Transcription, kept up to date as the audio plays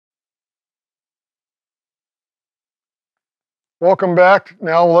Welcome back.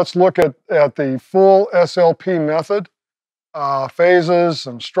 Now let's look at the full SLP method, phases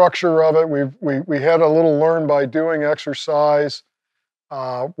and structure of it. We had a little learn by doing exercise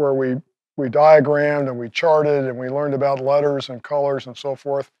where we diagrammed and we charted and we learned about letters and colors and so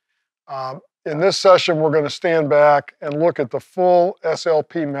forth. In this session, we're going to stand back and look at the full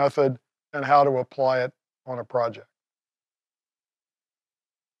SLP method and how to apply it on a project.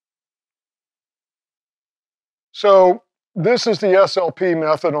 So this is the SLP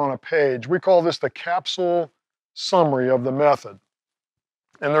method on a page. We call this the capsule summary of the method.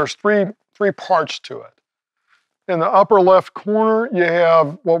 And there's three parts to it. In the upper left corner, you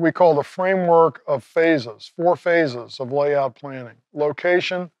have what we call the framework of phases, 4 phases of layout planning.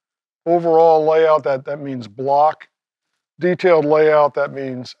 Location, overall layout, that means block. Detailed layout, that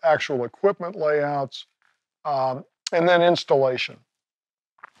means actual equipment layouts. And then installation.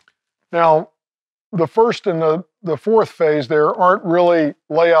 Now, the first and the fourth phase there aren't really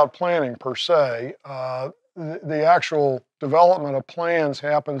layout planning per se. The actual development of plans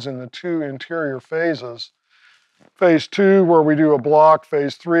happens in the 2 interior phases. Phase 2, where we do a block,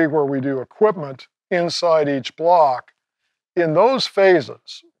 phase 3, where we do equipment inside each block. In those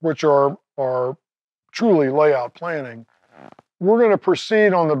phases, which are truly layout planning, we're going to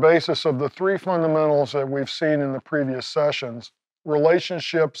proceed on the basis of the 3 fundamentals that we've seen in the previous sessions: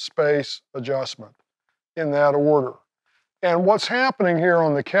 relationship, space, adjustment, in that order. And what's happening here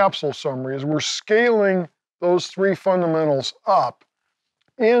on the capsule summary is we're scaling those 3 fundamentals up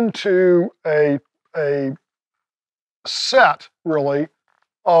into a set, really,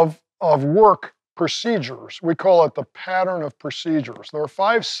 of work procedures. We call it the pattern of procedures. There are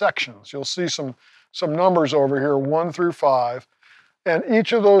 5 sections. You'll see some numbers over here, 1 through 5. And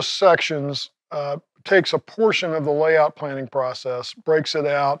each of those sections takes a portion of the layout planning process, breaks it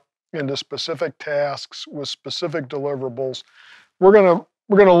out into specific tasks with specific deliverables. We're going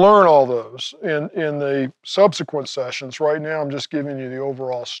to learn all those in the subsequent sessions. Right now, I'm just giving you the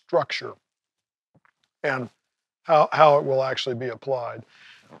overall structure and how it will actually be applied.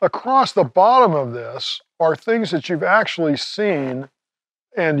 Across the bottom of this are things that you've actually seen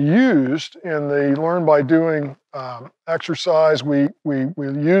and used in the learn by doing exercise. We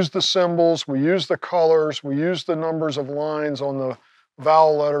use the symbols, we use the colors, we use the numbers of lines on the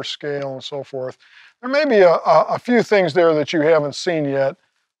vowel letter scale and so forth. There may be a few things there that you haven't seen yet.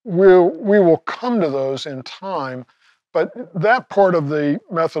 We will come to those in time, but that part of the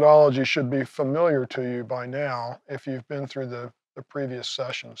methodology should be familiar to you by now if you've been through the previous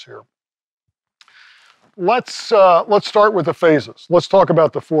sessions here. Let's start with the phases. Let's talk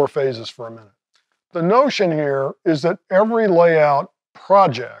about the 4 phases for a minute. The notion here is that every layout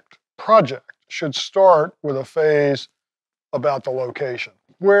project should start with a phase about the location.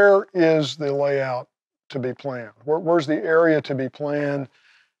 Where is the layout to be planned? Where's the area to be planned?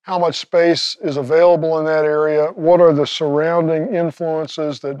 How much space is available in that area? What are the surrounding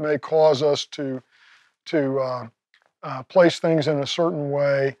influences that may cause us to place things in a certain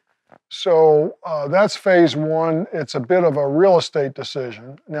way? So that's phase 1. It's a bit of a real estate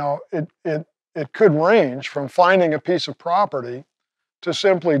decision. Now, it could range from finding a piece of property to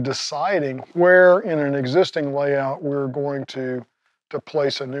simply deciding where in an existing layout we're going to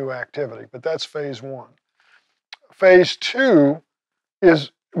place a new activity. But that's phase 1. Phase 2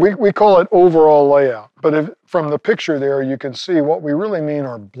 is, we call it overall layout. But from the picture there, you can see what we really mean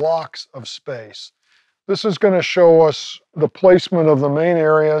are blocks of space. This is going to show us the placement of the main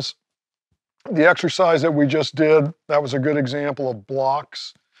areas. The exercise that we just did, that was a good example of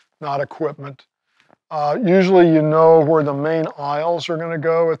blocks, not equipment. Usually you know where the main aisles are going to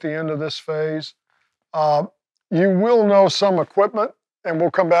go at the end of this phase. You will know some equipment, and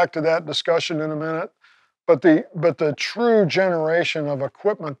we'll come back to that discussion in a minute. But the true generation of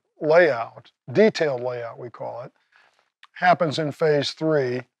equipment layout, detailed layout we call it, happens in phase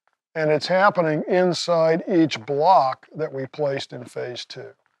 3, and it's happening inside each block that we placed in phase 2.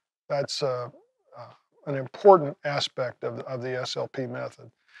 That's an important aspect of the SLP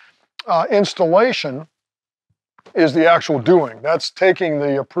method. Installation is the actual doing. That's taking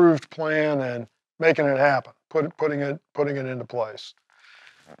the approved plan and making it happen, putting it into place.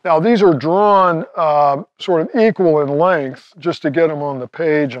 Now, these are drawn sort of equal in length just to get them on the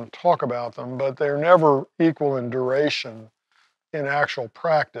page and talk about them, but they're never equal in duration in actual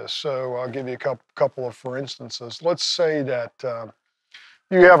practice. So I'll give you a couple of for instances. Let's say that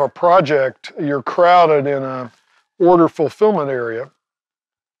you have a project, you're crowded in a order fulfillment area,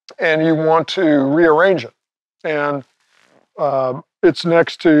 and you want to rearrange it. And it's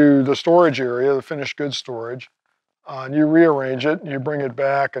next to the storage area, the finished goods storage. And you rearrange it, and you bring it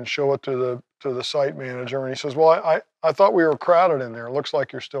back and show it to to the site manager, and he says, well, I thought we were crowded in there. It looks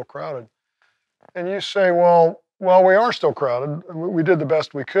like you're still crowded. And you say, well, we are still crowded. We did the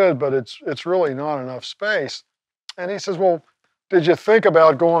best we could, but it's really not enough space. And he says, well, did you think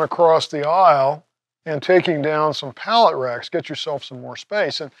about going across the aisle and taking down some pallet racks, get yourself some more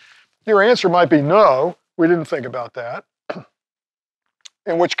space? And your answer might be no, we didn't think about that.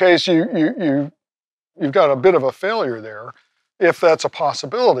 In which case you've got a bit of a failure there, if that's a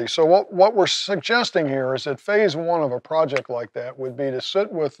possibility. So what we're suggesting here is that phase one of a project like that would be to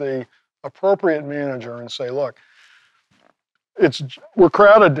sit with the appropriate manager and say, look, we're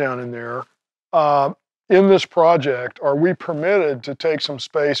crowded down in there. In this project, are we permitted to take some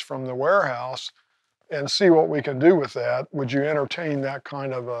space from the warehouse and see what we can do with that? Would you entertain that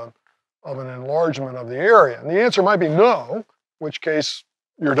kind of an enlargement of the area? And the answer might be no, in which case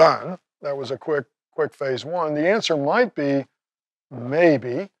you're done. That was a quick phase one. The answer might be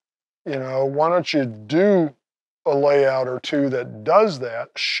maybe. Why don't you do a layout or two that does that,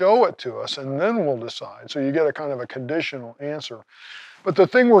 show it to us, and then we'll decide. So you get a kind of a conditional answer. But the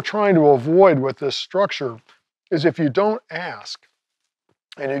thing we're trying to avoid with this structure is if you don't ask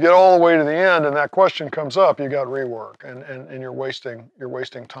and you get all the way to the end and that question comes up, you got rework and you're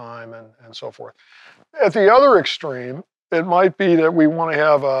wasting time and so forth. At the other extreme, it might be that we want to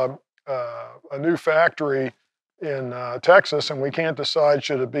have a new factory in Texas and we can't decide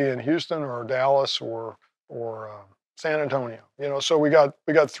should it be in Houston or Dallas or San Antonio. So we got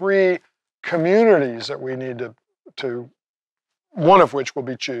three communities that we need to one of which will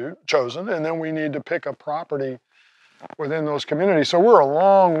be chosen, and then we need to pick a property within those communities. So we're a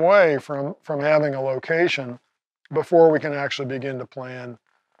long way from having a location before we can actually begin to plan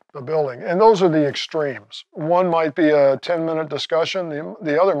the building. And those are the extremes. One might be a 10-minute discussion.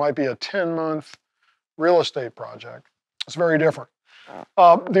 The other might be a 10-month real estate project. It's very different.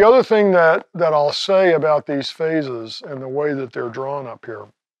 The other thing that I'll say about these phases and the way that they're drawn up here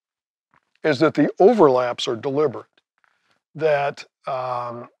is that the overlaps are deliberate. That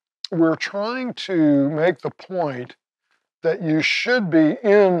we're trying to make the point that you should be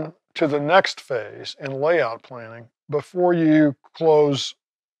into the next phase in layout planning before you close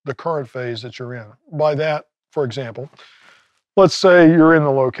the current phase that you're in. By that, for example, let's say you're in the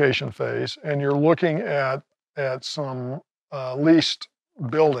location phase and you're looking at some leased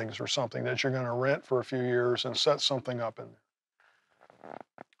buildings or something that you're going to rent for a few years and set something up in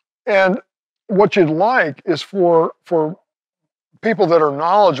there. And what you'd like is for people that are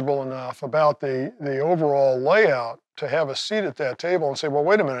knowledgeable enough about the overall layout to have a seat at that table and say, well,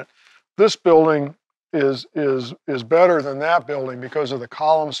 wait a minute, this building is better than that building because of the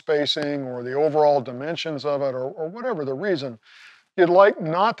column spacing or the overall dimensions of it or whatever the reason. You'd like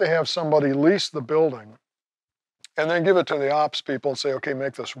not to have somebody lease the building and then give it to the ops people and say, okay,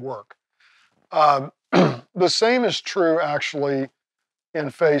 make this work. The same is true actually in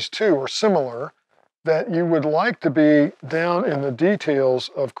phase two or similar, that you would like to be down in the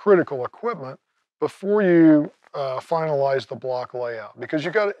details of critical equipment before you finalize the block layout, because you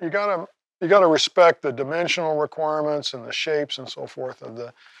got to respect the dimensional requirements and the shapes and so forth of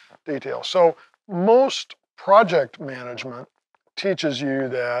the details. So most project management teaches you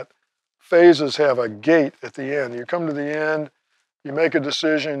that phases have a gate at the end. You come to the end, you make a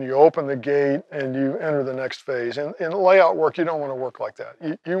decision, you open the gate, and you enter the next phase. In layout work, you don't want to work like that.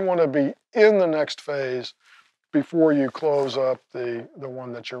 You want to be in the next phase before you close up the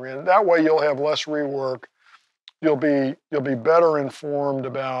one that you're in. That way you'll have less rework. You'll be better informed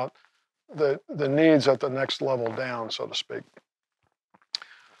about the needs at the next level down, so to speak.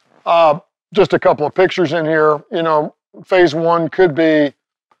 Just a couple of pictures in here. Phase one could be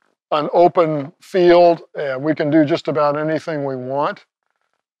an open field, and we can do just about anything we want.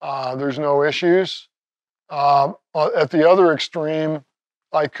 There's no issues. At the other extreme,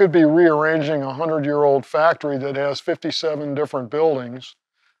 I could be rearranging a 100-year-old factory that has 57 different buildings,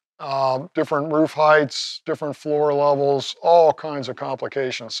 different roof heights, different floor levels, all kinds of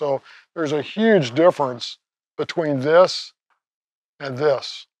complications. So there's a huge difference between this and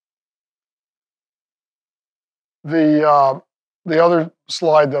this. The other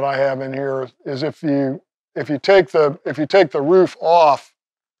slide that I have in here is if you take the roof off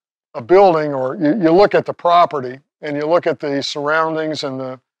a building, or you look at the property and you look at the surroundings and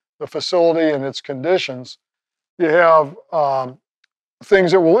the facility and its conditions, you have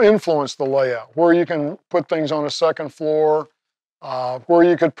things that will influence the layout, where you can put things on a second floor, where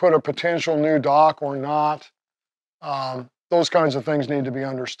you could put a potential new dock or not. Those kinds of things need to be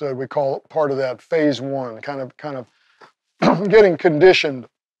understood. We call it part of that phase one, kind of getting conditioned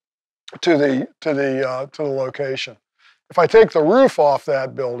to the location. If I take the roof off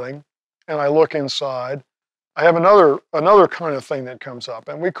that building, and I look inside, I have another kind of thing that comes up,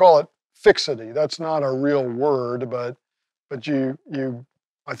 and we call it fixity. That's not a real word, but I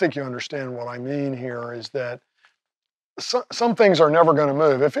think you understand what I mean here is that some things are never going to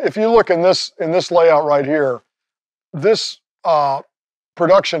move. If you look in this layout right here, this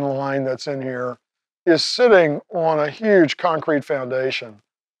production line that's in here is sitting on a huge concrete foundation.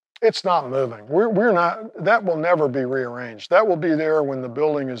 It's not moving. We're not. That will never be rearranged. That will be there when the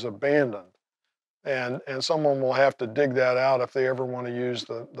building is abandoned, and someone will have to dig that out if they ever want to use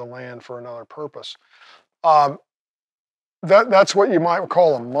the land for another purpose. That's what you might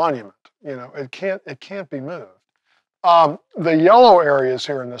call a monument. You know, it can't be moved. The yellow areas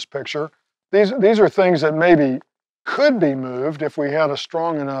here in this picture, these are things that maybe could be moved if we had a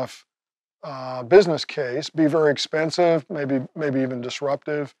strong enough business case, be very expensive, maybe even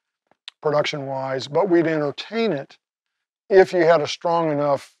disruptive production-wise, but we'd entertain it if you had a strong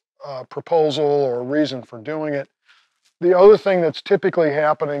enough proposal or reason for doing it. The other thing that's typically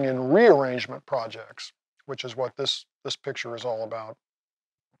happening in rearrangement projects, which is what this picture is all about.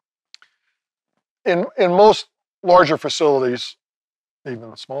 In most larger facilities,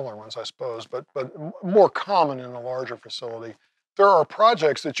 even the smaller ones, I suppose, but more common in a larger facility, there are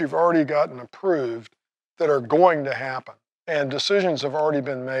projects that you've already gotten approved that are going to happen, and decisions have already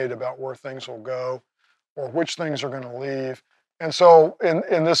been made about where things will go or which things are going to leave. And so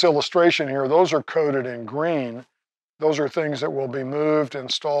in this illustration here, those are coded in green. Those are things that will be moved,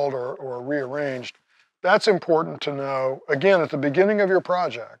 installed, or rearranged. That's important to know, again, at the beginning of your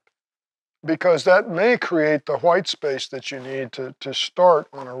project, because that may create the white space that you need to start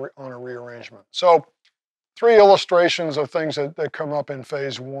on a rearrangement. So 3 illustrations of things that come up in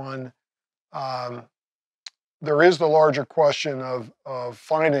phase 1. There is the larger question of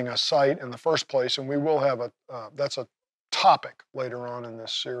finding a site in the first place, and we will have that's a topic later on in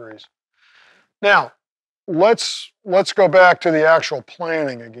this series. Now, let's go back to the actual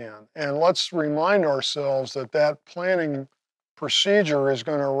planning again, and let's remind ourselves that planning procedure is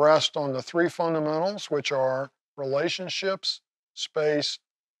going to rest on the 3 fundamentals, which are relationships, space,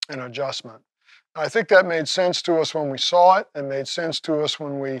 and adjustment. I think that made sense to us when we saw it, and made sense to us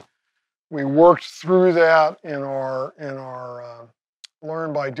when we worked through that in our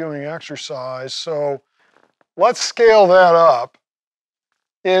learn by doing exercise. So let's scale that up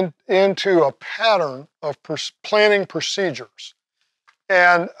into a pattern of planning procedures.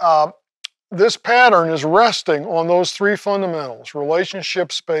 And this pattern is resting on those 3 fundamentals: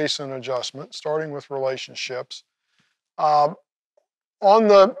 relationship, space, and adjustment, starting with relationships. On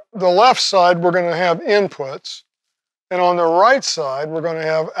the left side, we're going to have inputs, and on the right side, we're going to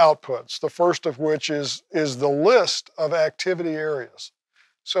have outputs, the first of which is the list of activity areas.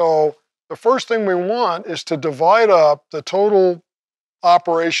 So the first thing we want is to divide up the total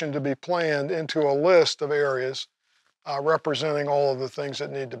operation to be planned into a list of areas representing all of the things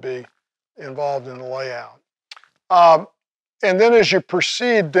that need to be involved in the layout. And then as you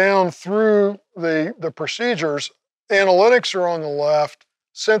proceed down through the procedures, analytics are on the left,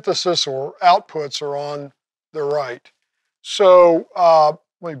 synthesis or outputs are on the right. So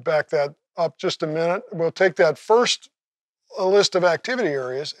let me back that up just a minute. We'll take that first list of activity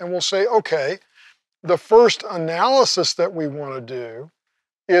areas and we'll say, okay, the first analysis that we want to do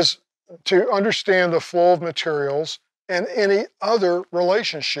is to understand the flow of materials and any other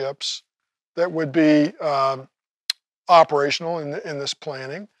relationships that would be operational in this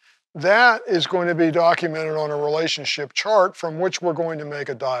planning. That is going to be documented on a relationship chart from which we're going to make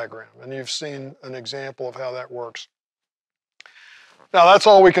a diagram. And you've seen an example of how that works. Now that's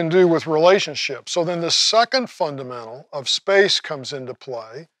all we can do with relationships. So then the second fundamental of space comes into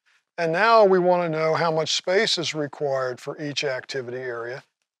play. And now we want to know how much space is required for each activity area,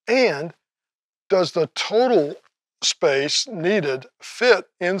 and does the total space needed fit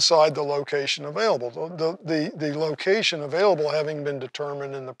inside the location available, the location available having been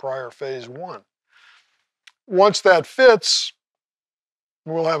determined in the prior phase 1. Once that fits,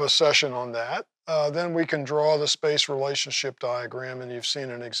 we'll have a session on that. Then we can draw the space relationship diagram, and you've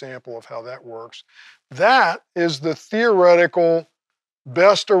seen an example of how that works. That is the theoretical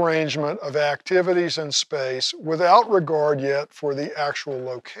best arrangement of activities in space without regard yet for the actual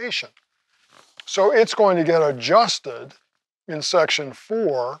location. So it's going to get adjusted in section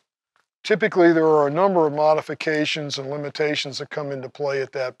 4. Typically, there are a number of modifications and limitations that come into play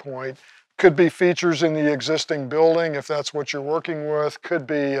at that point. Could be features in the existing building, if that's what you're working with. Could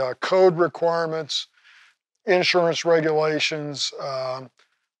be code requirements, insurance regulations.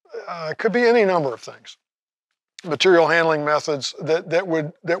 Could be any number of things. Material handling methods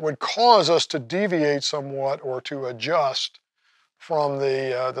that would cause us to deviate somewhat or to adjust from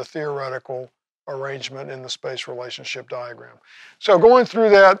the theoretical arrangement in the space relationship diagram. So going through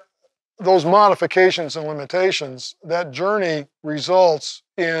those modifications and limitations, that journey results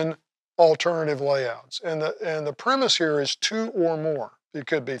in alternative layouts. And the premise here is 2 or more. It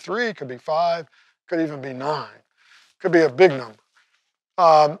could be 3, it could be 5, could even be 9, could be a big number.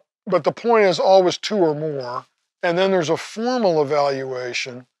 But the point is always 2 or more. And then there's a formal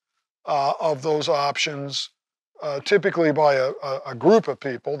evaluation of those options, typically by a group of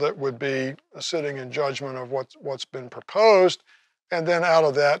people that would be sitting in judgment of what's been proposed. And then out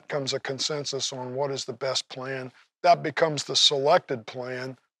of that comes a consensus on what is the best plan. That becomes the selected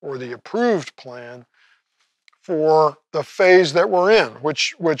plan or the approved plan for the phase that we're in,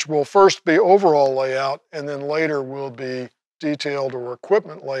 which will first be overall layout and then later will be detailed or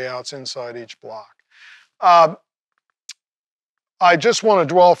equipment layouts inside each block. I just want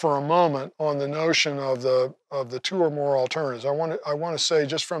to dwell for a moment on the notion of the 2 or more alternatives. I want to say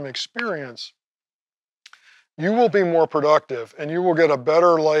just from experience, you will be more productive and you will get a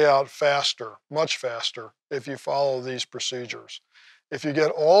better layout faster, much faster, if you follow these procedures. If you get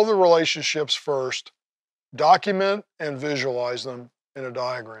all the relationships first, document and visualize them in a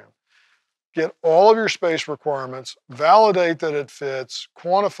diagram. Get all of your space requirements, validate that it fits,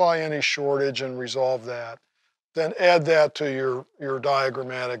 quantify any shortage and resolve that. Then add that to your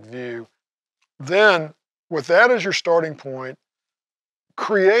diagrammatic view. Then, with that as your starting point,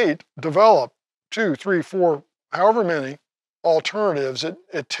 develop 2, 3, 4, however many alternatives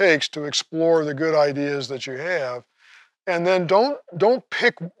it takes to explore the good ideas that you have. And then don't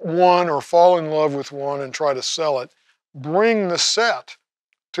pick one or fall in love with one and try to sell it. Bring the set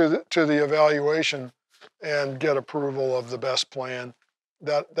to the evaluation and get approval of the best plan.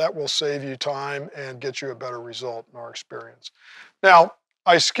 That will save you time and get you a better result in our experience. Now,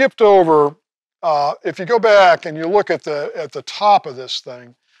 I skipped over, if you go back and you look at the top of this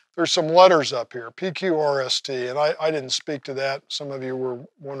thing, there's some letters up here, PQRST, and I didn't speak to that. Some of you were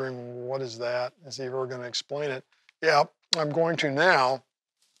wondering, what is that? Is he ever going to explain it? Yeah, I'm going to now.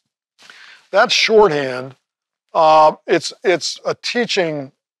 That's shorthand. It's a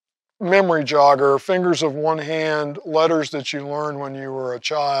teaching memory jogger, fingers of one hand, letters that you learned when you were a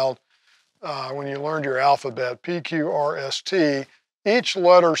child, when you learned your alphabet, PQRST. Each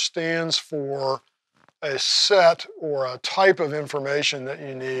letter stands for a set or a type of information that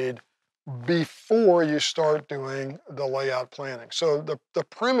you need before you start doing the layout planning. So the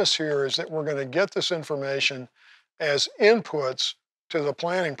premise here is that we're going to get this information as inputs to the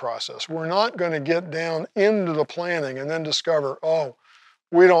planning process. We're not going to get down into the planning and then discover, oh,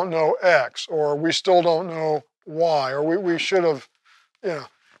 we don't know X, or we still don't know Y, or we should have,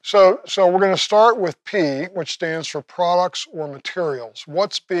 So we're going to start with P, which stands for products or materials.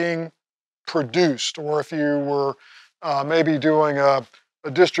 What's being produced, or if you were maybe doing a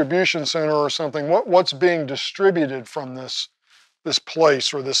distribution center or something, what's being distributed from this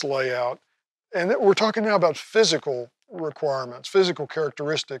place or this layout. And we're talking now about physical requirements, physical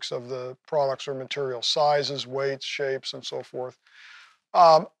characteristics of the products or materials, sizes, weights, shapes, and so forth.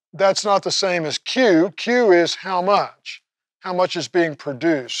 That's not the same as Q. Q is how much. How much is being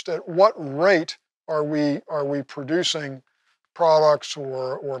produced? At what rate are we producing products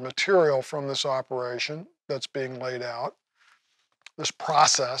or material from this operation that's being laid out, this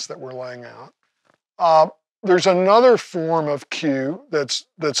process that we're laying out? There's another form of Q that's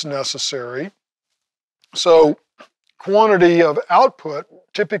necessary. So quantity of output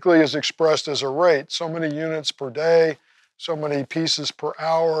typically is expressed as a rate, so many units per day, so many pieces per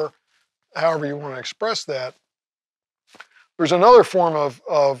hour, however you want to express that. There's another form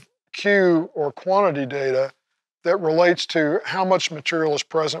of Q or quantity data that relates to how much material is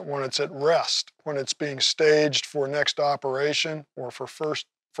present when it's at rest, when it's being staged for next operation or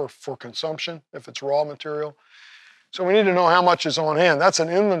for consumption, if it's raw material. So we need to know how much is on hand. That's an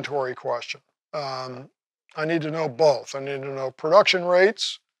inventory question. I need to know both. I need to know production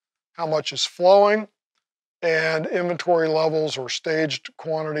rates, how much is flowing, and inventory levels or staged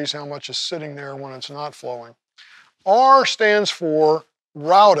quantities, how much is sitting there when it's not flowing. R stands for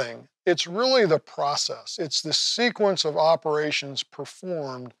routing. It's really the process. It's the sequence of operations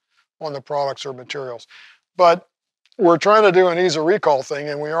performed on the products or materials. But we're trying to do an ease of recall thing,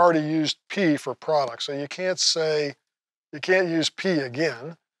 and we already used P for products. So you can't use P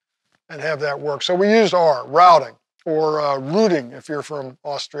again and have that work. So we used R, routing, or routing if you're from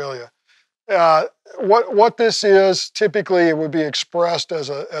Australia. What this is, typically it would be expressed as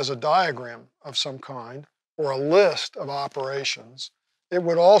a diagram of some kind or a list of operations. It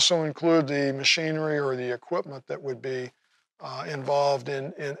would also include the machinery or the equipment that would be involved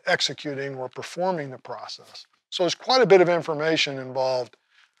in executing or performing the process. So there's quite a bit of information involved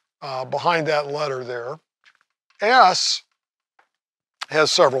behind that letter there. S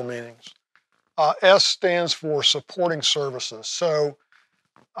has several meanings. S stands for supporting services. So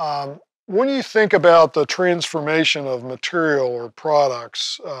when you think about the transformation of material or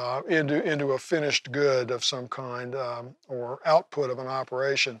products into a finished good of some kind or output of an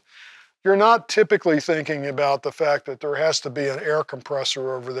operation, you're not typically thinking about the fact that there has to be an air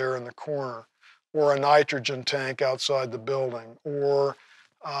compressor over there in the corner, or a nitrogen tank outside the building, or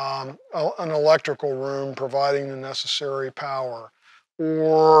an electrical room providing the necessary power,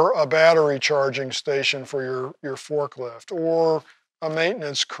 or a battery charging station for your forklift, or a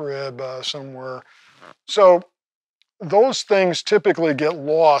maintenance crib somewhere. So those things typically get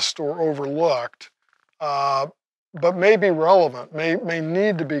lost or overlooked, but may be relevant, may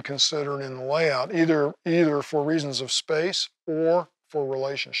need to be considered in the layout, either for reasons of space or for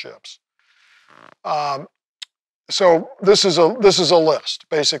relationships. So this is a list.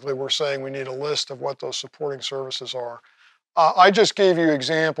 Basically, we're saying we need a list of what those supporting services are. I just gave you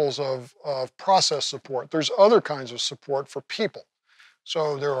examples of process support. There's other kinds of support for people.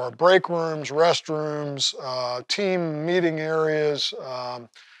 So there are break rooms, restrooms, team meeting areas, on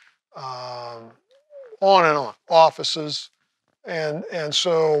and on, offices, and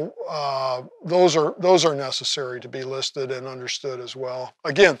so those are necessary to be listed and understood as well.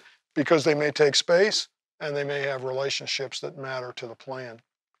 Again, because they may take space and they may have relationships that matter to the plan.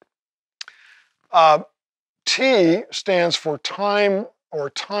 T stands for time or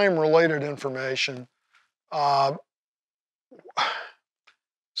time-related information.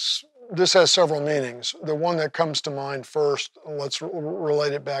 This has several meanings. The one that comes to mind first, let's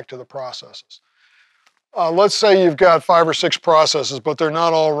relate it back to the processes. Let's say you've got 5 or 6 processes, but they're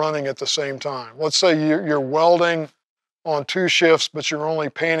not all running at the same time. Let's say you're welding on 2 shifts, but you're only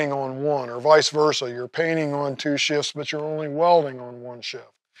painting on 1, or vice versa. You're painting on 2 shifts, but you're only welding on 1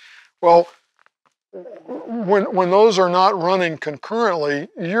 shift. Well, when those are not running concurrently,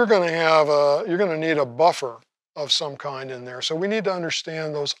 you're going to need a buffer of some kind in there. So we need to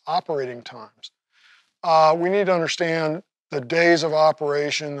understand those operating times. We need to understand the days of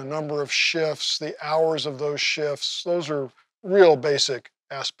operation, the number of shifts, the hours of those shifts. Those are real basic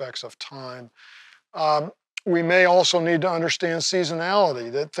aspects of time. We may also need to understand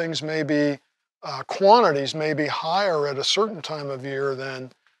seasonality, that things may be, quantities may be higher at a certain time of year than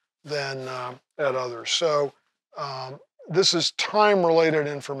at others. So this is time-related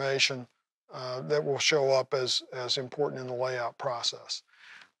information that will show up as important in the layout process.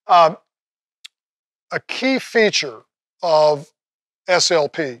 A key feature of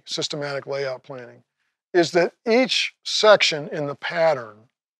SLP, systematic layout planning, is that each section in the pattern,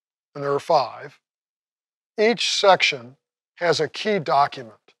 and there are 5, each section has a key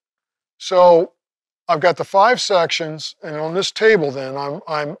document. So I've got the 5 sections, and on this table then,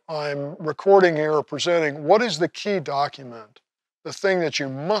 I'm recording here or presenting what is the key document, the thing that you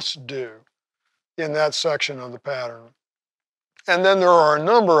must do in that section of the pattern. And then there are a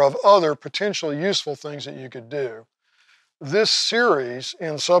number of other potentially useful things that you could do. This series,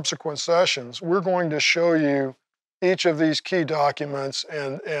 in subsequent sessions, we're going to show you each of these key documents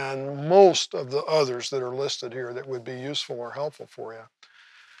and most of the others that are listed here that would be useful or helpful for you.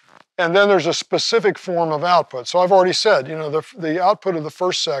 And then there's a specific form of output. So I've already said, the output of the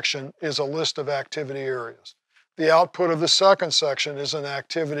first section is a list of activity areas. The output of the second section is an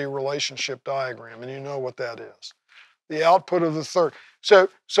activity relationship diagram, and you know what that is. The output of the third. So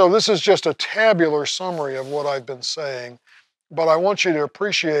this is just a tabular summary of what I've been saying, but I want you to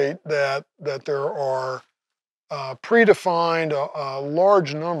appreciate that there are predefined a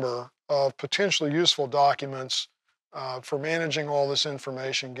large number of potentially useful documents for managing all this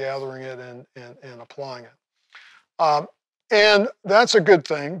information, gathering it, and applying it. And that's a good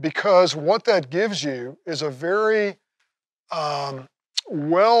thing, because what that gives you is a very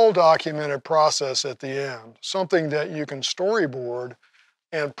well-documented process at the end, something that you can storyboard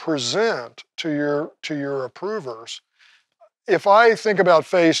and present to your approvers. If I think about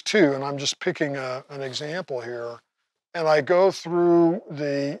phase 2, and I'm just picking an example here, and I go through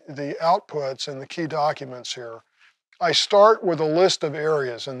the outputs and the key documents here, I start with a list of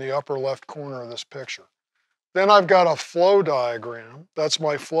areas in the upper left corner of this picture. Then I've got a flow diagram. That's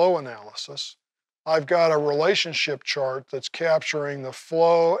my flow analysis. I've got a relationship chart that's capturing the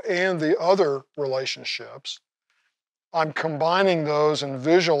flow and the other relationships. I'm combining those and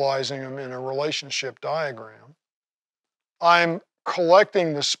visualizing them in a relationship diagram. I'm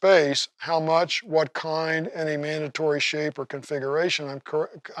collecting the space, how much, what kind, any mandatory shape or configuration.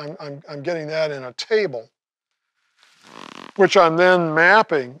 I'm getting that in a table, which I'm then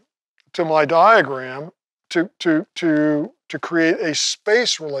mapping to my diagram to create a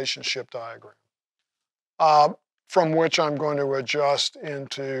space relationship diagram from which I'm going to adjust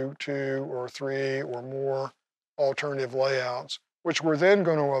into 2 or 3 or more alternative layouts, which we're then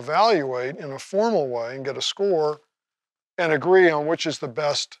going to evaluate in a formal way and get a score and agree on which is the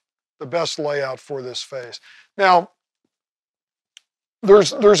best layout for this phase. Now,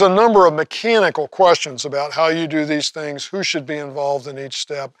 there's a number of mechanical questions about how you do these things, who should be involved in each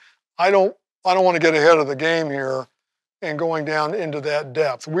step. I don't want to get ahead of the game here and going down into that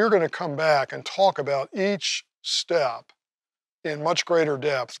depth. We're going to come back and talk about each step in much greater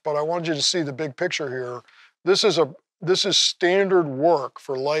depth, but I wanted you to see the big picture here. This is standard work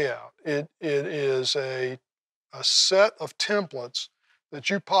for layout. It is a set of templates that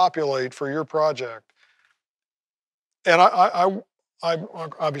you populate for your project. And I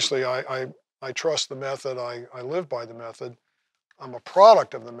obviously I trust the method. I live by the method. I'm a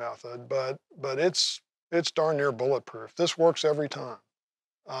product of the method, but it's darn near bulletproof. This works every time.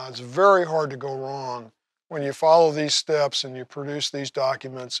 It's very hard to go wrong when you follow these steps and you produce these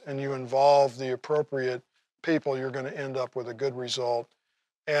documents and you involve the appropriate people. You're going to end up with a good result.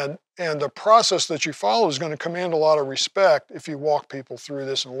 And the process that you follow is going to command a lot of respect if you walk people through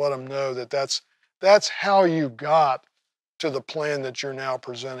this and let them know that that's how you got to the plan that you're now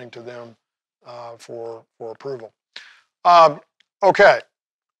presenting to them for approval. Okay,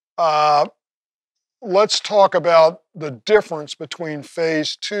 let's talk about the difference between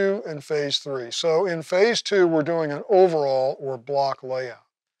phase 2 and phase 3. So in phase 2, we're doing an overall or block layout.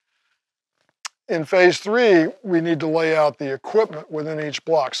 In phase 3, we need to lay out the equipment within each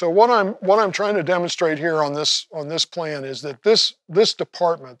block. So what I'm trying to demonstrate here on this plan is that this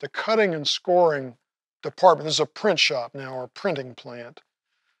department, the cutting and scoring department, this is a print shop now, or printing plant.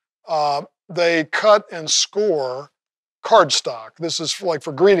 They cut and score cardstock. This is like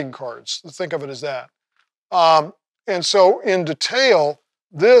for greeting cards. Think of it as that. And so in detail,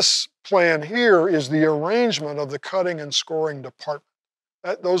 this plan here is the arrangement of the cutting and scoring department.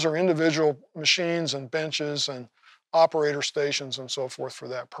 Those are individual machines and benches and operator stations and so forth for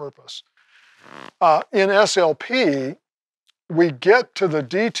that purpose. In SLP, we get to the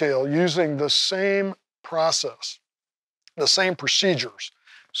detail using the same process, the same procedures.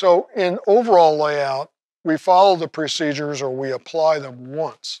 So in overall layout, we follow the procedures or we apply them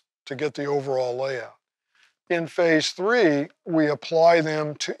once to get the overall layout. In phase 3, we apply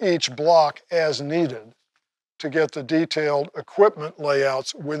them to each block as needed to get the detailed equipment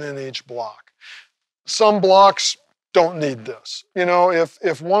layouts within each block. Some blocks don't need this. You know,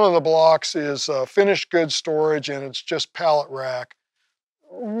 if one of the blocks is finished goods storage and it's just pallet rack,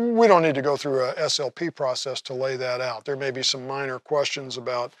 we don't need to go through a SLP process to lay that out. There may be some minor questions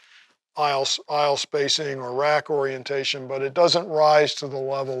about aisle spacing or rack orientation, but it doesn't rise to the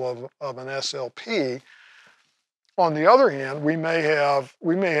level of an SLP. On the other hand, we may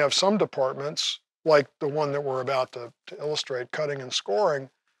have some departments, like the one that we're about to illustrate, cutting and scoring,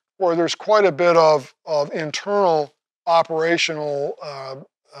 where there's quite a bit of internal operational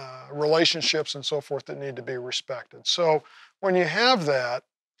relationships and so forth that need to be respected. So when you have that,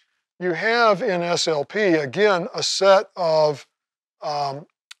 you have in SLP, again, a set of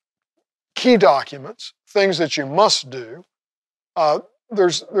key documents, things that you must do.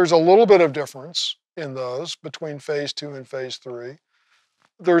 There's a little bit of difference in those between phase 2 and phase 3.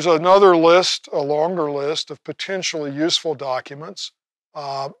 There's another list, a longer list of potentially useful documents.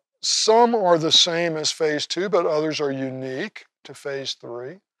 Some are the same as phase 2, but others are unique to phase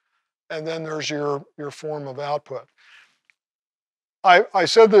 3. And then there's your form of output. I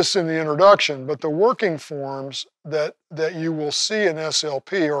said this in the introduction, but the working forms that you will see in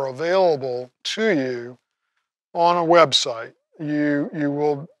SLP are available to you on a website. You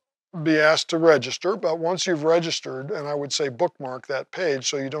will be asked to register, but once you've registered, and I would say bookmark that page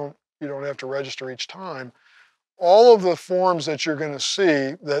so you don't have to register each time, all of the forms that you're going to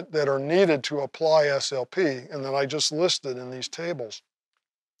see that are needed to apply SLP and that I just listed in these tables,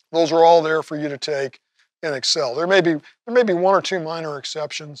 those are all there for you to take in Excel. There may be 1 or 2 minor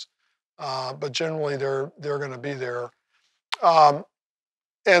exceptions, but generally they're going to be there.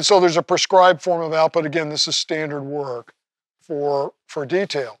 And so there's a prescribed form of output. Again, this is standard work for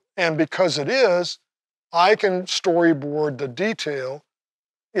detail. And because it is, I can storyboard the detail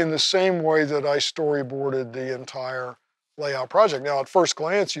in the same way that I storyboarded the entire layout project. Now, at first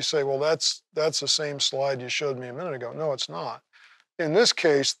glance, you say, well, that's the same slide you showed me a minute ago. No, it's not. In this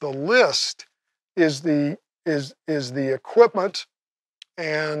case, the list is the equipment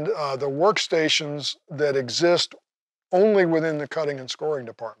and the workstations that exist only within the cutting and scoring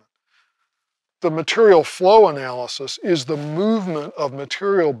department. The material flow analysis is the movement of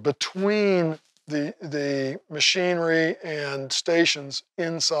material between the machinery and stations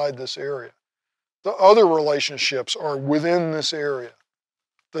inside this area. The other relationships are within this area.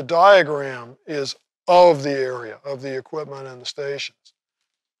 The diagram is of the area, of the equipment and the stations.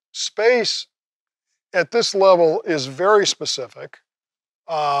 Space at this level is very specific.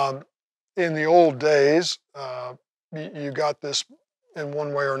 In the old days, you got this in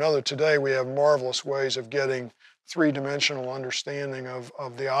one way or another. Today we have marvelous ways of getting three-dimensional understanding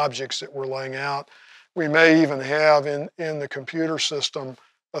of the objects that we're laying out. We may even have in the computer system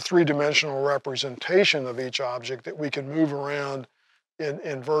a three-dimensional representation of each object that we can move around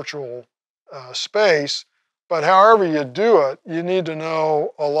in virtual space. But however you do it, you need to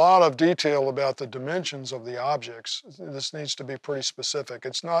know a lot of detail about the dimensions of the objects. This needs to be pretty specific.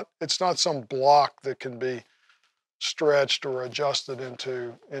 It's not some block that can be stretched or adjusted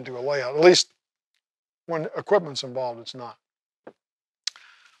into a layout. At least when equipment's involved, it's not.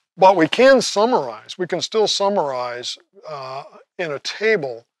 But we can summarize. We can still summarize in a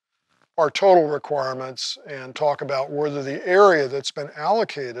table our total requirements and talk about whether the area that's been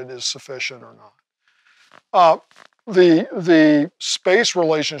allocated is sufficient or not. The space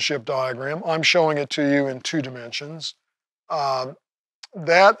relationship diagram, I'm showing it to you in 2 dimensions. That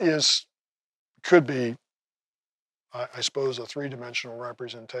could be, I suppose, a 3-dimensional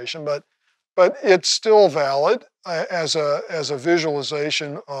representation, but it's still valid as a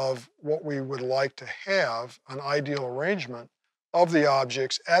visualization of what we would like to have, an ideal arrangement of the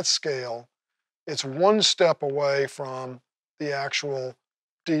objects at scale. It's one step away from the actual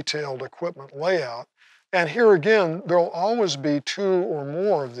detailed equipment layout. And here again, there'll always be 2 or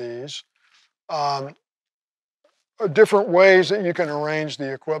more of these different ways that you can arrange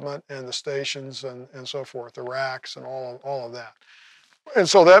the equipment and the stations and so forth, the racks and all of that. And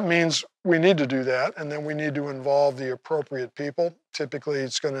so that means we need to do that, and then we need to involve the appropriate people. Typically,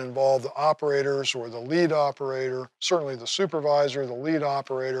 it's going to involve the operators or the lead operator, certainly the supervisor, the lead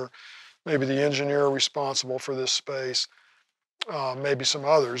operator, maybe the engineer responsible for this space, maybe some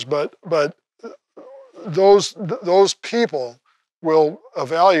others. But those people will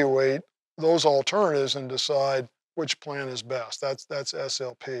evaluate those alternatives and decide which plan is best. That's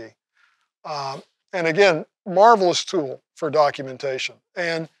SLP. And again, marvelous tool for documentation.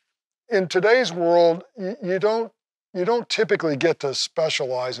 And in today's world, you don't typically get to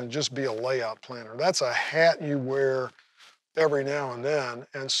specialize and just be a layout planner. That's a hat you wear every now and then.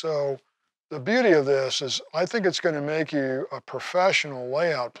 And so the beauty of this is I think it's going to make you a professional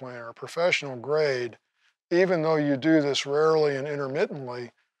layout planner, a professional grade, even though you do this rarely and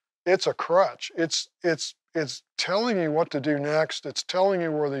intermittently. It's a crutch. It's telling you what to do next. It's telling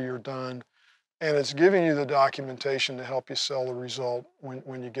you whether you're done. And it's giving you the documentation to help you sell the result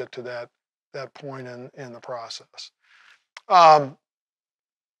when you get to that point in the process.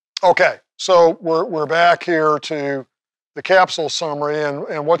 Okay, so we're back here to the capsule summary,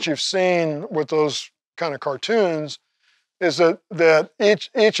 and what you've seen with those kind of cartoons is that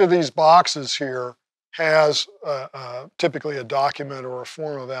each of these boxes here has typically a document or a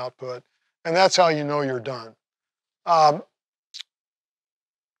form of output, and that's how you know you're done.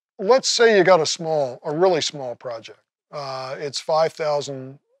 Let's say you got a really small project. It's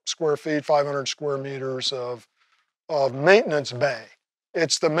 5,000 square feet, 500 square meters of maintenance bay.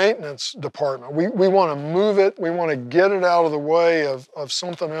 It's the maintenance department. We want to move it. We want to get it out of the way of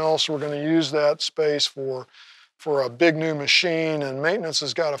something else. We're going to use that space for a big new machine, and maintenance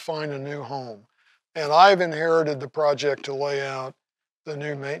has got to find a new home. And I've inherited the project to lay out the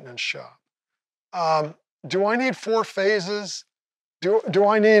new maintenance shop. Do I need 4 phases? Do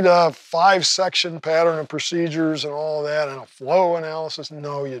I need a 5-section pattern of procedures and all of that and a flow analysis?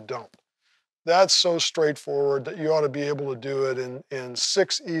 No, you don't. That's so straightforward that you ought to be able to do it in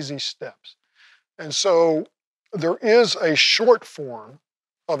 6 easy steps. And so there is a short form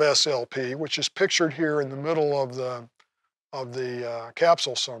of SLP, which is pictured here in the middle of the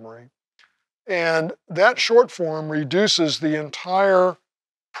capsule summary. And that short form reduces the entire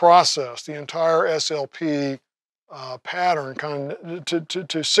process, the entire SLP pattern kind of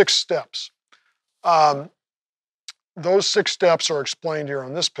to 6 steps. Those 6 steps are explained here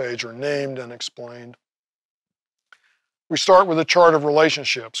on this page, or named and explained. We start with a chart of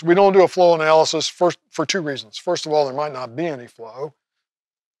relationships. We don't do a flow analysis for 2 reasons. First of all, there might not be any flow,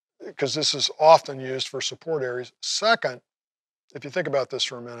 because this is often used for support areas. Second, if you think about this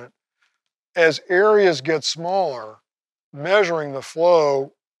for a minute, as areas get smaller, measuring the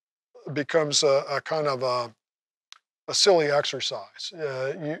flow becomes a kind of a silly exercise.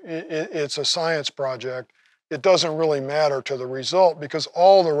 It's a science project. It doesn't really matter to the result because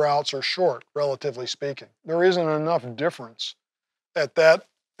all the routes are short, relatively speaking. There isn't enough difference at that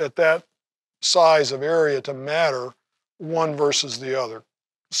size of area to matter one versus the other.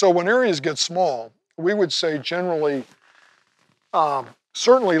 So when areas get small, we would say generally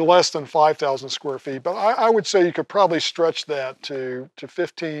certainly less than 5,000 square feet, but I would say you could probably stretch that to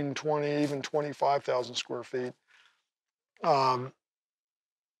 15, 20, even 25,000 square feet. Our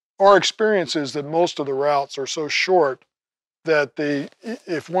experience is that most of the routes are so short that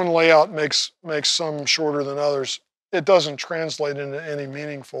if one layout makes some shorter than others, it doesn't translate into any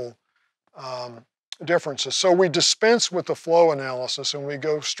meaningful differences. So we dispense with the flow analysis and we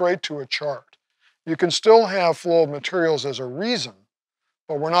go straight to a chart. You can still have flow of materials as a reason,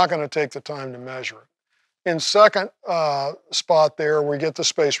 but we're not going to take the time to measure it. In second spot there, we get the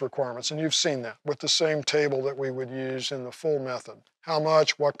space requirements, and you've seen that with the same table that we would use in the full method. How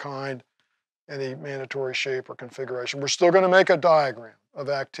much, what kind, any mandatory shape or configuration. We're still going to make a diagram of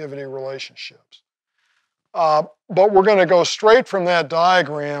activity relationships. But we're going to go straight from that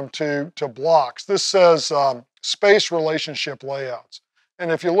diagram to blocks. This says space relationship layouts.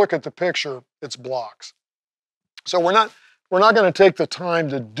 And if you look at the picture, it's blocks. So we're not going to take the time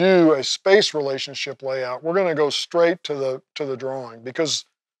to do a space relationship layout. We're going to go straight to the drawing because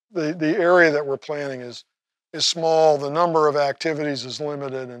the area that we're planning is small. The number of activities is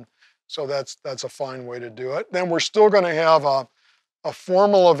limited, and so that's a fine way to do it. Then we're still going to have a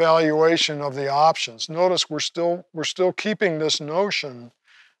formal evaluation of the options. Notice we're still keeping this notion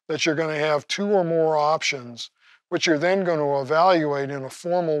that you're going to have two or more options, which you're then going to evaluate in a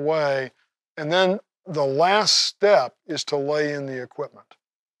formal way, and then the last step is to lay in the equipment.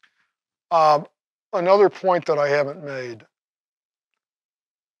 Another point that I haven't made: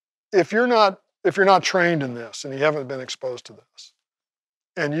 if you're not trained in this and you haven't been exposed to this,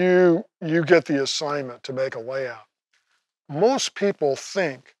 and you get the assignment to make a layout, most people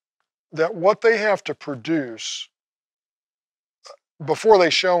think that what they have to produce before they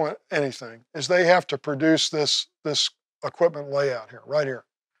show anything is they have to produce this equipment layout here, right here.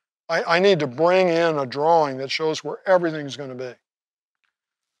 I need to bring in a drawing that shows where everything's going to be.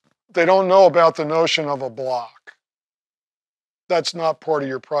 They don't know about the notion of a block. That's not part of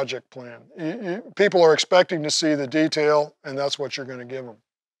your project plan. People are expecting to see the detail, and that's what you're going to give them.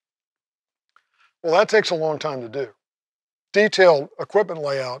 Well, that takes a long time to do. Detailed equipment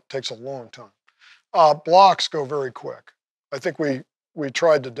layout takes a long time. Blocks go very quick. I think we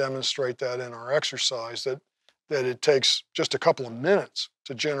tried to demonstrate that in our exercise, that it takes just a couple of minutes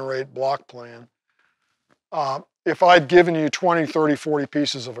to generate block plan. If I'd given you 20, 30, 40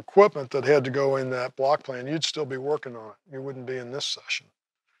 pieces of equipment that had to go in that block plan, you'd still be working on it. You wouldn't be in this session.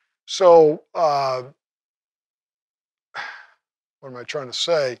 So what am I trying to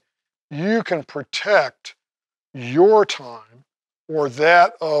say? You can protect your time or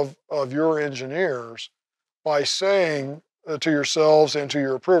that of your engineers by saying to yourselves and to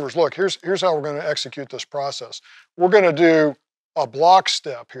your approvers, look, here's how we're going to execute this process. We're going to do a block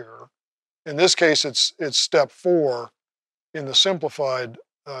step here. In this case, it's step 4 in the simplified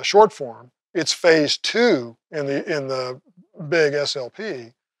short form. It's phase 2 in the big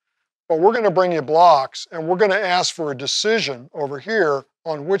SLP. But we're going to bring you blocks, and we're going to ask for a decision over here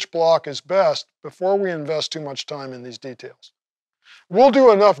on which block is best before we invest too much time in these details. We'll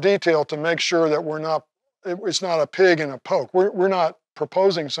do enough detail to make sure that it's not a pig in a poke. We're not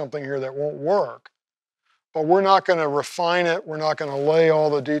proposing something here that won't work, but we're not going to refine it. We're not going to lay all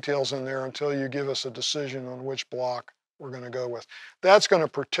the details in there until you give us a decision on which block we're going to go with. That's going to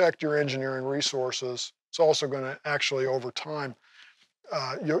protect your engineering resources. It's also going to actually, over time,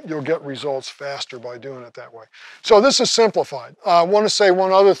 you'll get results faster by doing it that way. So this is simplified. I want to say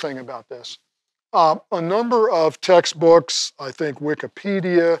one other thing about this. A number of textbooks, I think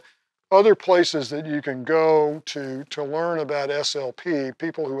Wikipedia, other places that you can go to learn about SLP,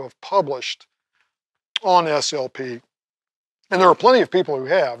 people who have published on SLP, and there are plenty of people who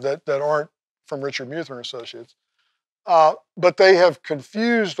have that aren't from Richard Muther and Associates, but they have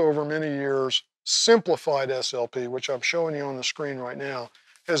confused over many years. Simplified SLP, which I'm showing you on the screen right now,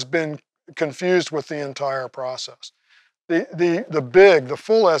 has been confused with the entire process. The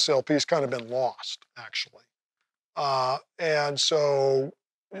full SLP has kind of been lost, actually. And so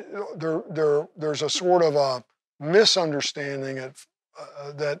there's a sort of a misunderstanding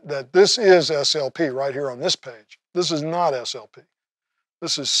that this is SLP right here on this page. This is not SLP.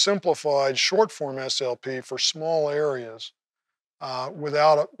 This is simplified short form SLP for small areas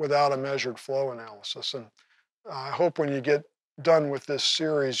without a measured flow analysis. And I hope when you get done with this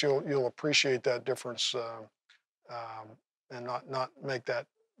series, you'll appreciate that difference and not make that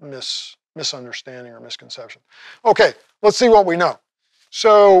misunderstanding or misconception. Okay, let's see what we know.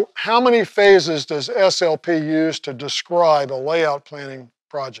 So how many phases does SLP use to describe a layout planning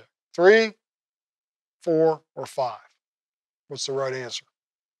project? 3, 4, or 5? What's the right answer?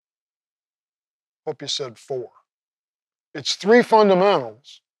 Hope you said 4. It's 3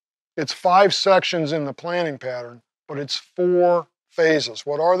 fundamentals. It's 5 sections in the planning pattern, but it's 4 phases.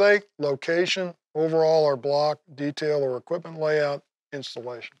 What are they? Location, overall or block, detail or equipment layout,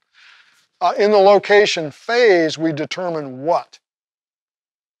 installation. In the location phase, we determine what?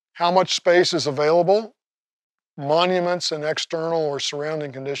 How much space is available, monuments and external or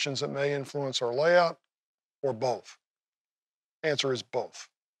surrounding conditions that may influence our layout, or both? Answer is both.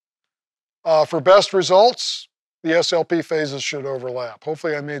 For best results, the SLP phases should overlap.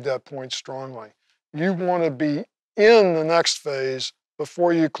 Hopefully I made that point strongly. You want to be in the next phase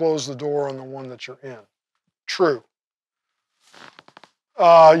before you close the door on the one that you're in. True.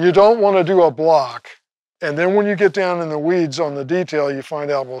 You don't want to do a block, and then when you get down in the weeds on the detail, you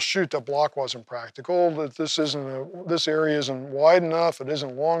find out, well, shoot, the block wasn't practical, that this area isn't wide enough, it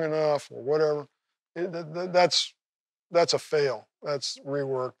isn't long enough, or whatever. That's a fail. That's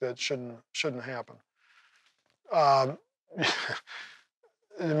rework that shouldn't happen.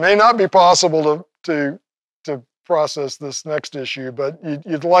 It may not be possible to process this next issue, but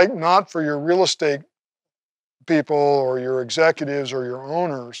you'd like not for your real estate people or your executives or your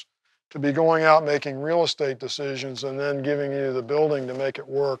owners to be going out making real estate decisions and then giving you the building to make it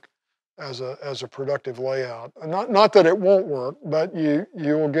work as a productive layout. Not that it won't work, but you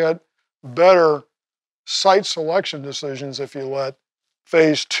will get better site selection decisions if you let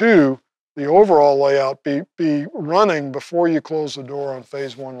phase 2, the overall layout, be running before you close the door on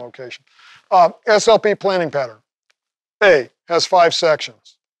phase 1 location. SLP planning pattern. A has 5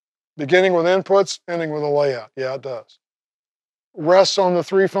 sections. Beginning with inputs, ending with a layout. Yeah, it does. Rests on the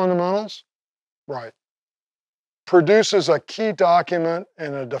 3 fundamentals? Right. Produces a key document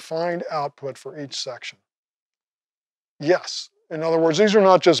and a defined output for each section. Yes. In other words, these are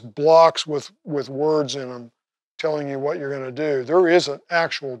not just blocks with words in them telling you what you're going to do. There is an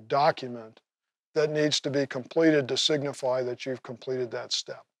actual document that needs to be completed to signify that you've completed that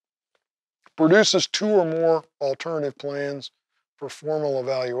step. Produces 2 or more alternative plans for formal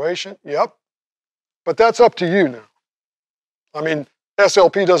evaluation. Yep. But that's up to you now. I mean,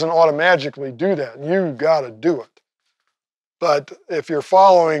 SLP doesn't automatically do that. You've got to do it. But if you're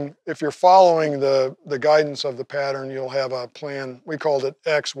following the guidance of the pattern, you'll have a plan. We called it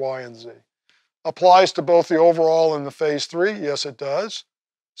X, Y, and Z. Applies to both the overall and the phase 3. Yes, it does.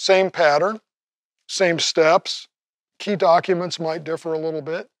 Same pattern, same steps. Key documents might differ a little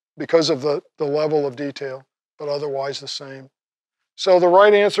bit because of the level of detail, but otherwise the same. So the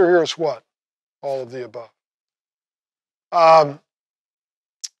right answer here is what? All of the above.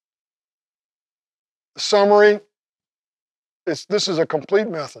 Summary, this is a complete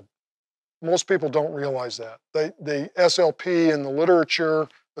method. Most people don't realize that. The SLP in the literature,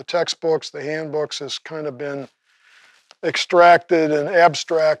 the textbooks, the handbooks has kind of been extracted and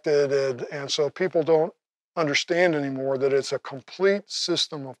abstracted, and so people don't understand anymore that it's a complete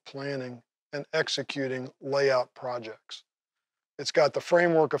system of planning and executing layout projects. It's got the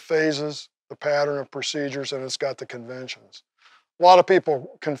framework of phases, the pattern of procedures, and it's got the conventions. A lot of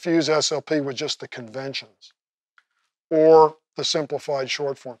people confuse SLP with just the conventions or the simplified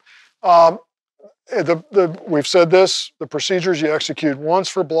short form. We've said this, the procedures you execute once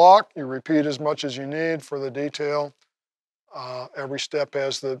for block, you repeat as much as you need for the detail. Every step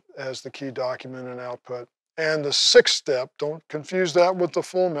has the key document and output. And the 6th step, don't confuse that with the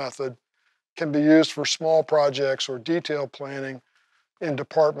full method, can be used for small projects or detailed planning in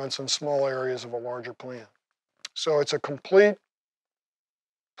departments and small areas of a larger plan. So it's a complete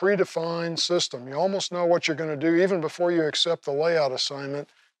predefined system. You almost know what you're going to do even before you accept the layout assignment.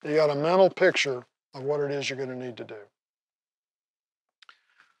 You got a mental picture of what it is you're going to need to do.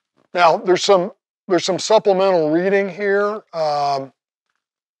 Now, there's some supplemental reading here.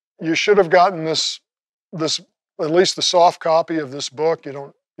 You should have gotten this at least the soft copy of this book.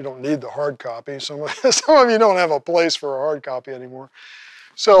 You don't need the hard copy. Some of you don't have a place for a hard copy anymore.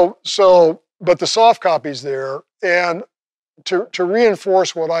 But the soft copy's there, and to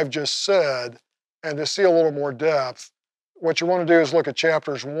reinforce what I've just said and to see a little more depth, what you want to do is look at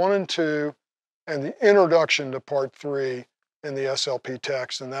chapters 1 and 2 and the introduction to part 3 in the SLP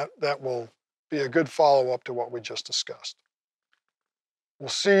text, and that will be a good follow-up to what we just discussed. We'll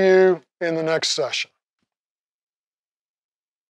see you in the next session.